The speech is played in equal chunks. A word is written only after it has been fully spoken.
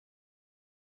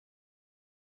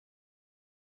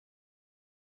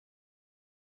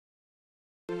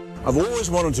I've always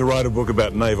wanted to write a book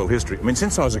about naval history. I mean,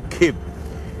 since I was a kid.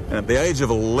 And at the age of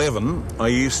 11, I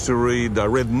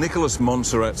read Nicholas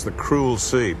Montserrat's The Cruel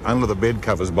Sea, under the bed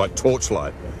covers by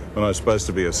torchlight, when I was supposed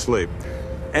to be asleep.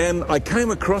 And I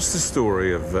came across the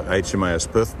story of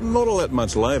HMAS Perth not all that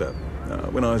much later,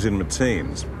 when I was in my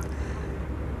teens.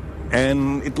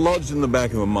 And it lodged in the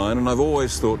back of my mind, and I've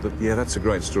always thought that, yeah, that's a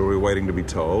great story waiting to be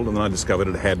told. And then I discovered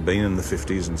it had been in the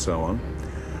 50s and so on.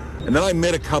 And then I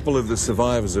met a couple of the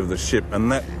survivors of the ship,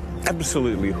 and that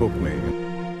absolutely hooked me.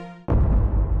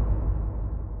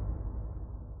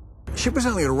 The ship was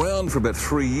only around for about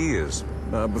 3 years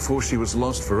before she was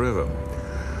lost forever.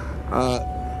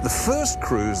 The first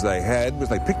cruise they had was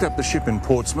they picked up the ship in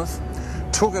Portsmouth,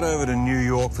 took it over to New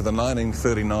York for the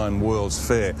 1939 World's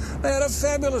Fair. They had a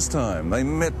fabulous time. They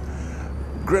met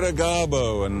Greta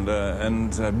Garbo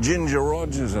and Ginger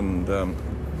Rogers and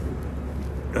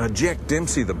Jack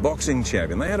Dempsey, the boxing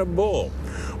champion. They had a ball.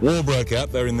 War broke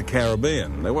out. They were in the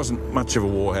Caribbean. There wasn't much of a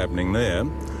war happening there,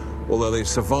 although they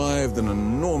survived an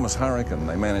enormous hurricane.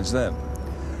 They managed that.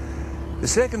 The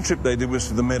second trip they did was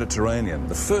to the Mediterranean.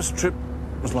 The first trip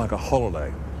was like a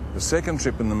holiday. The second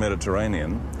trip in the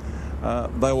Mediterranean,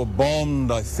 they were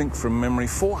bombed, I think from memory,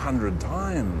 400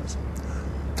 times.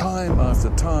 Time after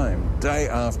time, day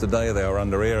after day, they were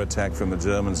under air attack from the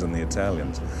Germans and the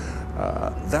Italians.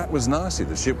 That was nasty.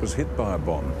 The ship was hit by a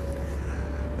bomb.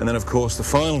 And then, of course, the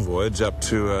final voyage up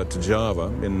to Java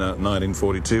in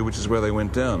 1942, which is where they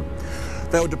went down.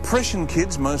 They were depression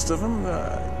kids, most of them.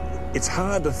 It's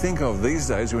hard to think of these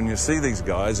days when you see these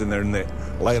guys and they're in their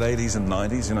late 80s and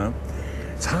 90s, you know.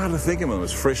 It's hard to think of them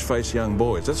as fresh-faced young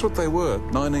boys. That's what they were,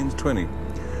 19 to 20.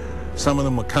 Some of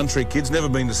them were country kids, never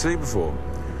been to sea before.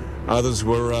 Others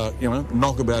were,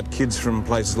 knockabout kids from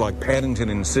places like Paddington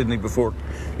in Sydney before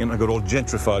it, got all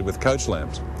gentrified with coach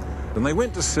lamps. And they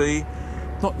went to sea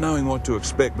not knowing what to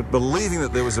expect, but believing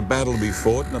that there was a battle to be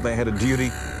fought and that they had a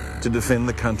duty to defend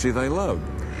the country they loved.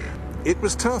 It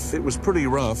was tough, it was pretty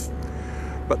rough,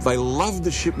 but they loved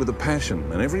the ship with a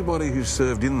passion, and everybody who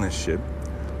served in this ship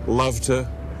loved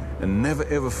her and never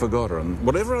ever forgot her. And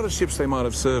whatever other ships they might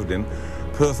have served in,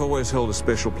 Perth always held a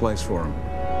special place for them.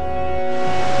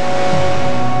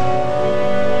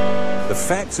 The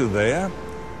facts are there,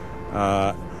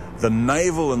 the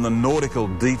naval and the nautical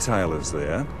detail is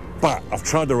there, but I've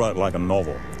tried to write like a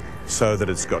novel so that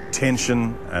it's got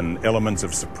tension and elements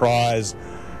of surprise,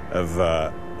 of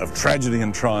tragedy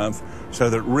and triumph, so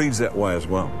that it reads that way as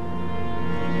well.